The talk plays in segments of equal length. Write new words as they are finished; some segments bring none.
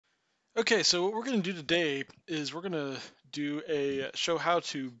Okay, so what we're going to do today is we're going to show how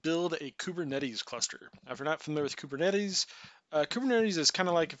to build a Kubernetes cluster. Now, if you're not familiar with Kubernetes, Kubernetes is kind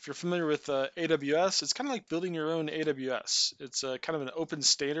of like, if you're familiar with AWS, it's kind of like building your own AWS. It's kind of an open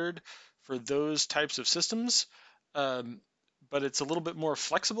standard for those types of systems, um, but it's a little bit more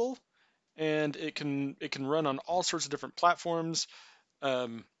flexible, and it can run on all sorts of different platforms.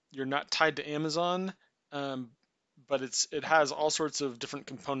 You're not tied to Amazon, um, but it has all sorts of different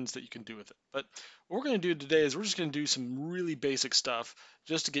components that you can do with it. But what we're going to do today is we're just going to do some really basic stuff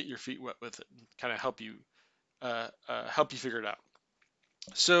just to get your feet wet with it and kind of help you figure it out.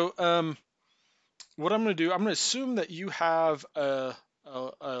 So what I'm going to do, I'm going to assume that you have a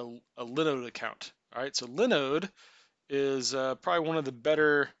Linode account. All right, so Linode is probably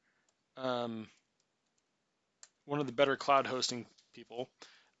um, one of the better cloud hosting people.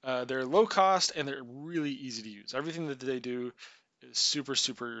 They're low cost and they're really easy to use. Everything that they do is super,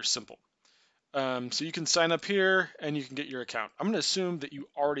 super simple. So you can sign up here and you can get your account. I'm going to assume that you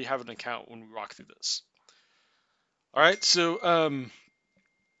already have an account when we walk through this. All right, so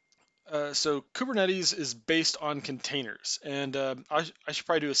Kubernetes is based on containers, and I should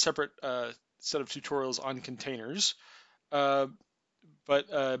probably do a separate set of tutorials on containers. Uh, but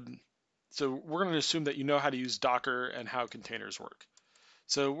So we're going to assume that you know how to use Docker and how containers work.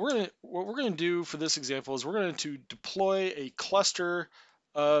 So what we're going to do for this example is we're going to deploy a cluster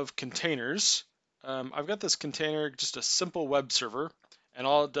of containers. I've got this container, just a simple web server, and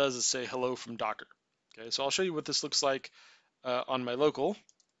all it does is say hello from Docker. Okay, so I'll show you what this looks like on my local.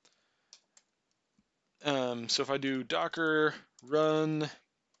 So if I do Docker run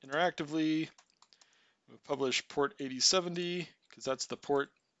interactively, we'll publish port 8070 because that's the port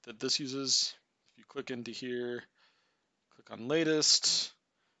that this uses. If you click into here, click on latest,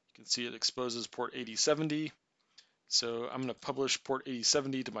 you can see it exposes port 8070. So I'm going to publish port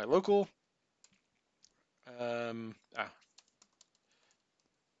 8070 to my local. Um,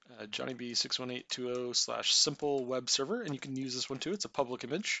 Johnny B61820/simple web server, and you can use this one too. It's a public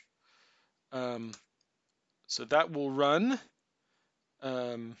image. Um, so that will run.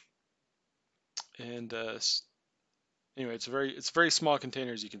 Um, and Anyway, it's very small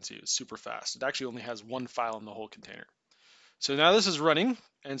container, as you can see. It's super fast. It actually only has one file in the whole container. So now this is running,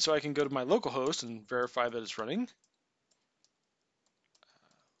 and so I can go to my localhost and verify that it's running.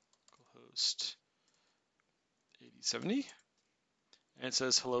 Localhost 8070. And it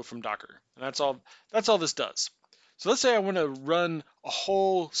says hello from Docker. And that's all this does. So let's say I want to run a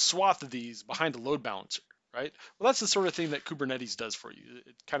whole swath of these behind a load balancer, right? Well, that's the sort of thing that Kubernetes does for you.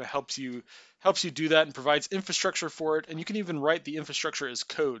 It kind of helps you do that and provides infrastructure for it. And you can even write the infrastructure as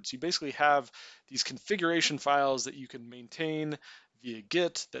code. So you basically have these configuration files that you can maintain via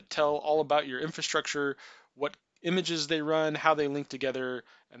Git that tell all about your infrastructure, what images they run, how they link together,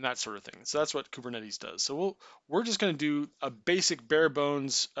 and that sort of thing. So that's what Kubernetes does. So we're just going to do a basic bare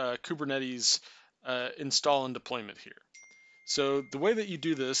bones Kubernetes install and deployment here. So the way that you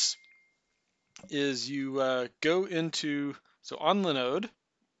do this is you go into, so on Linode,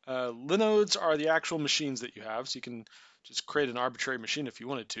 Linodes are the actual machines that you have. So you can just create an arbitrary machine if you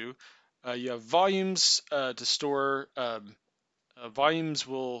wanted to. You have volumes to store. Volumes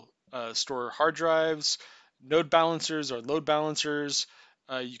will store hard drives. Node balancers are load balancers.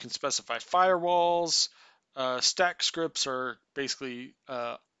 You can specify firewalls. Stack scripts are basically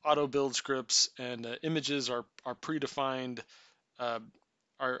auto build scripts, and images are predefined uh,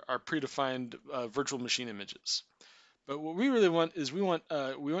 predefined virtual machine images. But what we really want is we want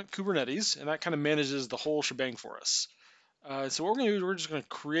Kubernetes, and that kind of manages the whole shebang for us. So what we're going to do is we're just going to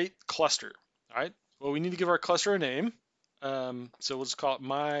create cluster. All right. Well, we need to give our cluster a name. So we'll just call it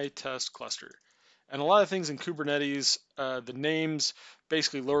my test cluster. And a lot of things in Kubernetes, the names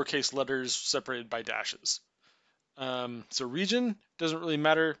basically lowercase letters separated by dashes. So region doesn't really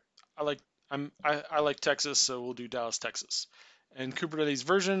matter. I like I like Texas, so we'll do Dallas, Texas. And Kubernetes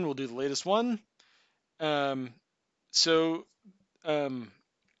version, we'll do the latest one. Um, so um,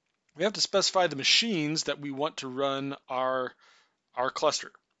 we have to specify the machines that we want to run our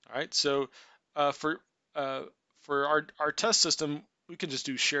cluster. All right. So uh, for uh, for our test system, we can just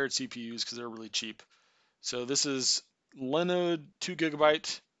do shared CPUs because they're really cheap. So this is Linode 2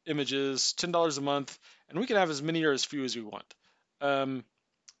 GB images, $10 a month, and we can have as many or as few as we want. Um,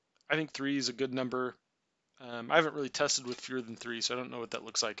 I think 3 is a good number. I haven't really tested with fewer than 3, so I don't know what that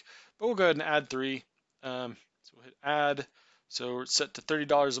looks like. But we'll go ahead and add 3. So we'll hit add. So it's set to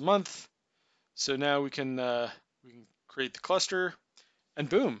 $30 a month. So now we can create the cluster, and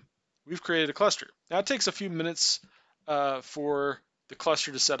boom, we've created a cluster. Now it takes a few minutes for the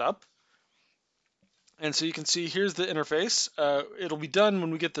cluster to set up. And so you can see here's the interface. It'll be done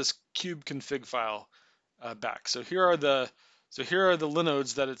when we get this kube config file back. So here are the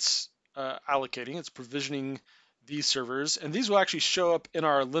Linodes that it's allocating. It's provisioning these servers, and these will actually show up in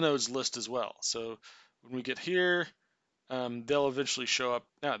our Linodes list as well. So when we get here, they'll eventually show up.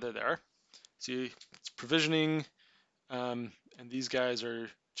 Now there they are. See, it's provisioning, and these guys are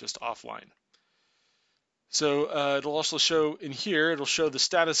just offline. So it'll also show in here. It'll show the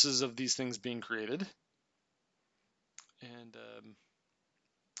statuses of these things being created. And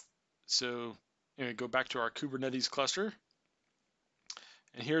so anyway, go back to our Kubernetes cluster.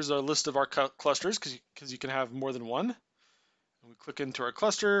 And here's our list of our clusters, because you can have more than one. And we click into our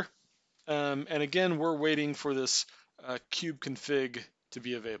cluster. And again, we're waiting for this kube config to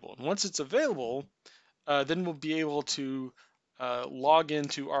be available. And once it's available, then we'll be able to log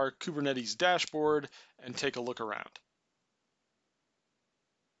into our Kubernetes dashboard and take a look around.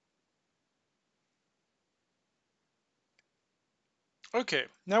 Okay,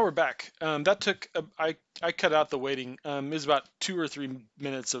 now we're back. That took, I cut out the waiting. It was about 2 or 3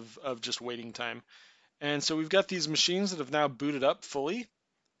 minutes of just waiting time. And so we've got these machines that have now booted up fully.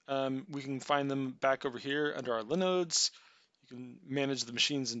 We can find them back over here under our Linodes. You can manage the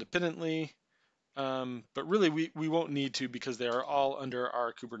machines independently. But really, we won't need to because they are all under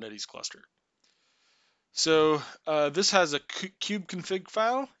our Kubernetes cluster. So this has a kube config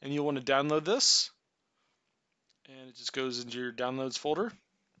file, and you'll want to download this. And it just goes into your downloads folder.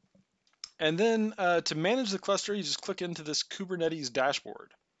 And then to manage the cluster, you just click into this Kubernetes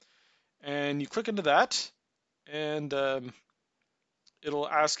dashboard. And you click into that, and it'll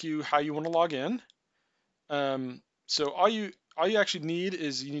ask you how you want to log in. So all you actually need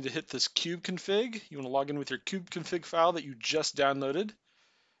is you need to hit this kube config. You want to log in with your kube config file that you just downloaded.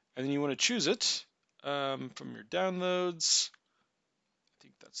 And then you want to choose it from your downloads. I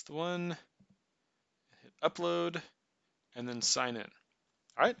think that's the one. Hit upload, and then sign in.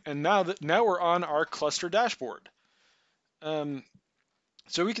 All right, and now we're on our cluster dashboard.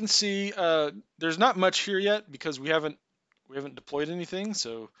 So we can see there's not much here yet because we haven't deployed anything.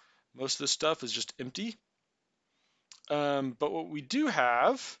 So most of this stuff is just empty. But what we do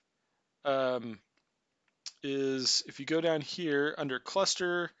have is if you go down here under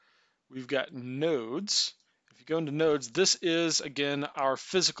cluster, we've got nodes. If you go into nodes, this is again our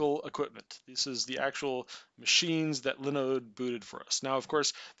physical equipment. This is the actual machines that Linode booted for us. Now, of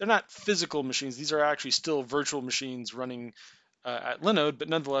course, they're not physical machines. These are actually still virtual machines running at Linode, but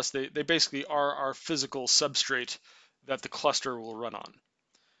nonetheless, they basically are our physical substrate that the cluster will run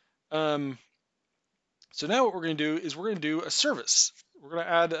on. So now what we're going to do is we're going to do a service. We're going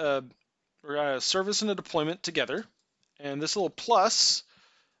to add a service and a deployment together, and this little plus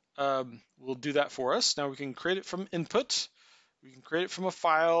will do that for us. Now we can create it from input, we can create it from a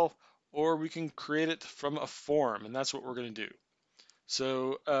file, or we can create it from a form, and that's what we're going to do.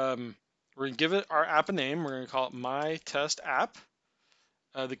 So we're going to give it our app a name. We're going to call it my test app.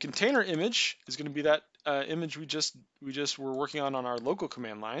 The container image is going to be that image we just were working on our local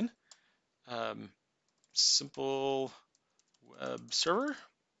command line. Simple web server,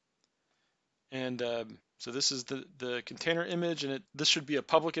 and so this is the container image, and this should be a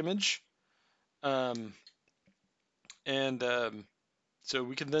public image. So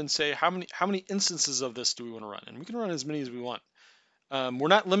we can then say how many instances of this do we want to run, and we can run as many as we want. We're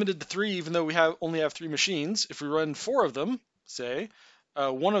not limited to 3, even though we only have 3 machines. If we run 4 of them, say,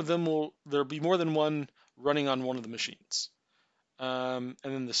 one of them there'll be more than one running on one of the machines. And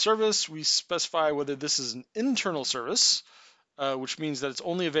then the service, we specify whether this is an internal service, which means that it's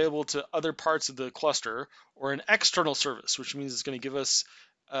only available to other parts of the cluster, or an external service, which means it's going to give us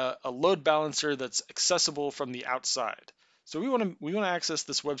a load balancer that's accessible from the outside. So we want to access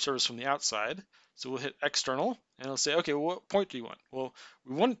this web service from the outside. So we'll hit external, and it'll say, okay, well, what port do you want? Well,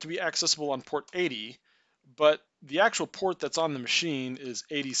 we want it to be accessible on port 80, but the actual port that's on the machine is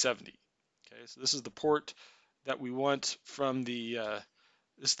 8070. Okay, so this is the port that we want from the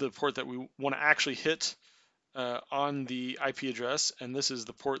this is the port that we want to actually hit on the IP address, and this is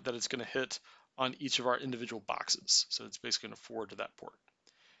the port that it's going to hit on each of our individual boxes. So it's basically going to forward to that port.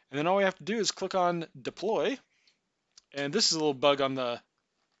 And then all we have to do is click on deploy, and this is a little bug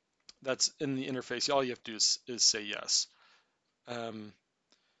that's in the interface. All you have to do is say yes. Anyway,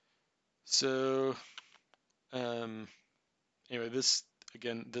 this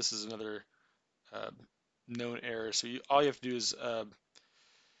is another known error. So all you have to do is we'll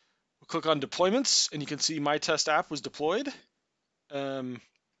click on deployments, and you can see my test app was deployed. And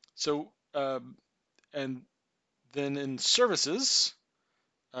then in services,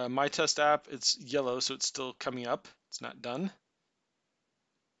 my test app, it's yellow, so it's still coming up. It's not done.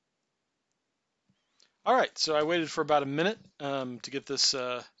 All right, so I waited for about a minute to get this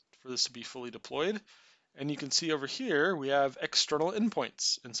for this to be fully deployed, and you can see over here we have external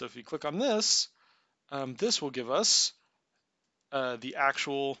endpoints. And so if you click on this, this will give us the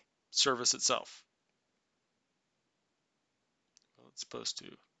actual service itself. Well, it's supposed to.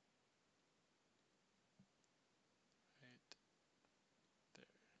 Right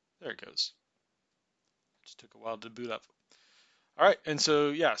there it goes. It just took a while to boot up. All right, and so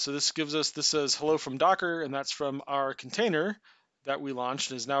yeah, so this gives us, this says hello from Docker, and that's from our container that we launched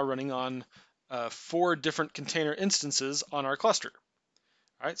and is now running on 4 different container instances on our cluster.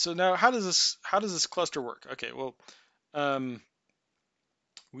 All right, so now how does this cluster work? Okay, well, um,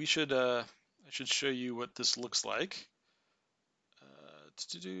 I should show you what this looks like.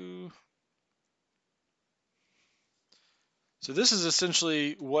 So this is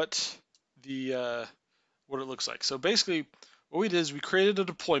essentially what the what it looks like. So basically, what we did is we created a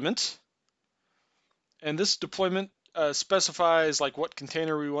deployment, and this deployment specifies like what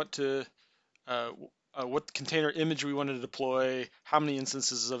container we want to, what container image we want to deploy, how many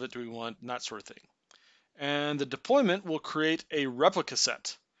instances of it do we want, and that sort of thing. And the deployment will create a replica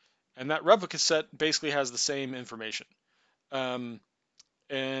set, and that replica set basically has the same information.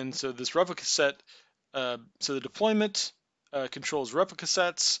 And so this replica set, so the deployment controls replica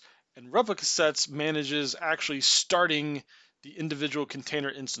sets, and replica sets manages actually starting the individual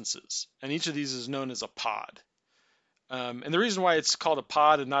container instances. And each of these is known as a pod. And the reason why it's called a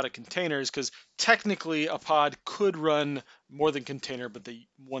pod and not a container is because technically a pod could run more than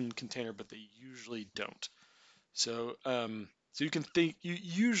one container, but they usually don't. So, so you can think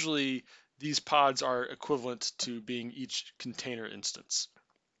usually these pods are equivalent to being each container instance.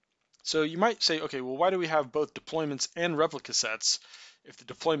 So you might say, okay, well, why do we have both deployments and replica sets if the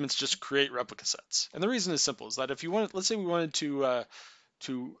deployments just create replica sets? And the reason is simple: is that if you want, let's say we wanted to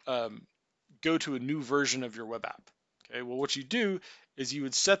go to a new version of your web app. Okay, well, what you do is you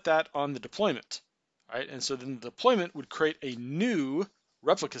would set that on the deployment, right? And so then the deployment would create a new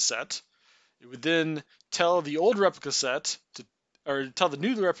replica set. It would then tell the old replica set to, or tell the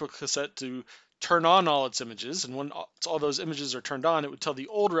new replica set to turn on all its images, and when all those images are turned on, it would tell the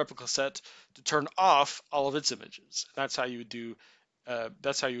old replica set to turn off all of its images. That's how you would do.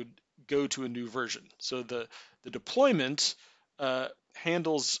 That's how you would go to a new version. So the deployment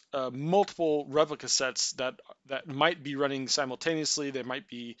handles multiple replica sets that might be running simultaneously. They might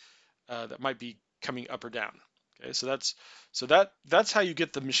be that might be coming up or down. Okay, so that's how you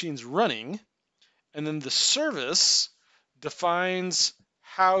get the machines running. And then the service defines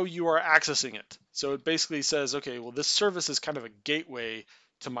how you are accessing it. So it basically says, okay, well, this service is kind of a gateway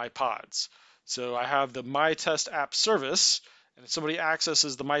to my pods. So I have the My Test App service, and if somebody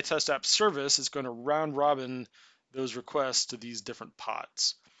accesses the My Test App service, it's going to round robin those requests to these different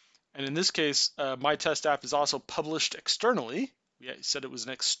pods. And in this case, My Test App is also published externally. We said it was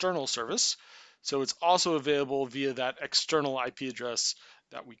an external service. So it's also available via that external IP address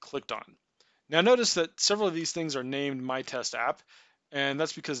that we clicked on. Now notice that several of these things are named My Test App, and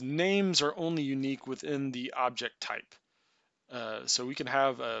that's because names are only unique within the object type. So we can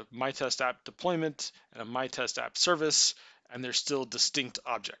have a My Test App deployment and a My Test App service, and they're still distinct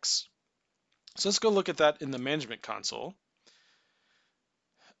objects. So let's go look at that in the management console.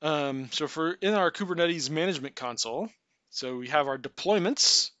 So for in our Kubernetes management console, so we have our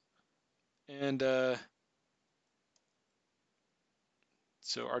deployments, and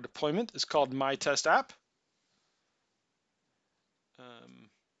so our deployment is called My Test App.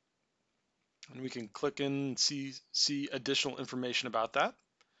 And we can click in and see additional information about that.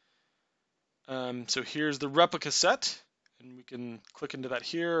 So here's the replica set, and we can click into that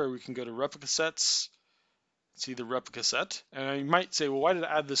here, or we can go to replica sets, see the replica set. And you might say, well, why did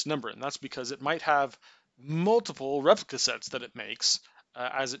I add this number? And that's because it might have multiple replica sets that it makes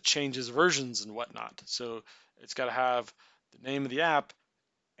as it changes versions and whatnot. So it's got to have the name of the app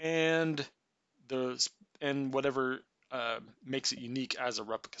and whatever makes it unique as a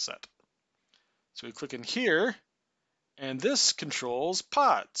replica set. So we click in here, and this controls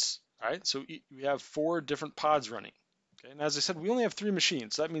pods. All right, so we have 4 different pods running. Okay, and as I said, we only have 3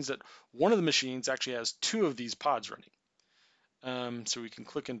 machines. So that means that one of the machines actually has 2 of these pods running. So we can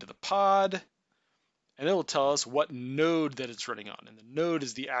click into the pod, and it will tell us what node that it's running on, and the node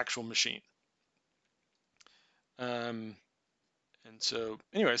is the actual machine. And so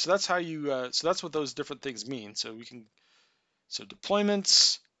anyway, so that's how you. So that's what those different things mean. So we can. So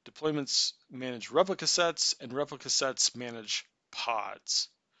deployments manage replica sets, and replica sets manage pods.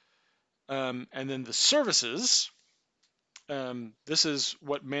 And then the services, this is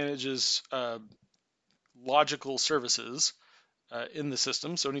what manages logical services. in the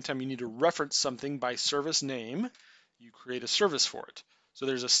system. So anytime you need to reference something by service name, you create a service for it. So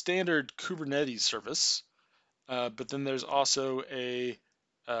there's a standard Kubernetes service, but then there's also a,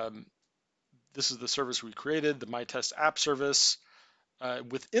 this is the service we created, the mytest app service.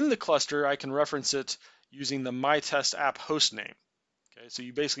 Within the cluster, I can reference it using the mytest app host name. Okay, so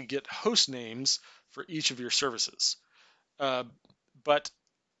you basically get host names for each of your services. But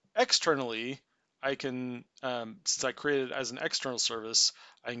externally, I can, since I created it as an external service,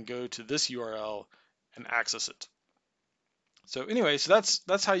 I can go to this URL and access it. So anyway, so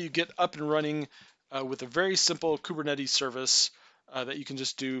that's how you get up and running with a very simple Kubernetes service that you can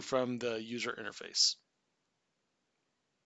just do from the user interface.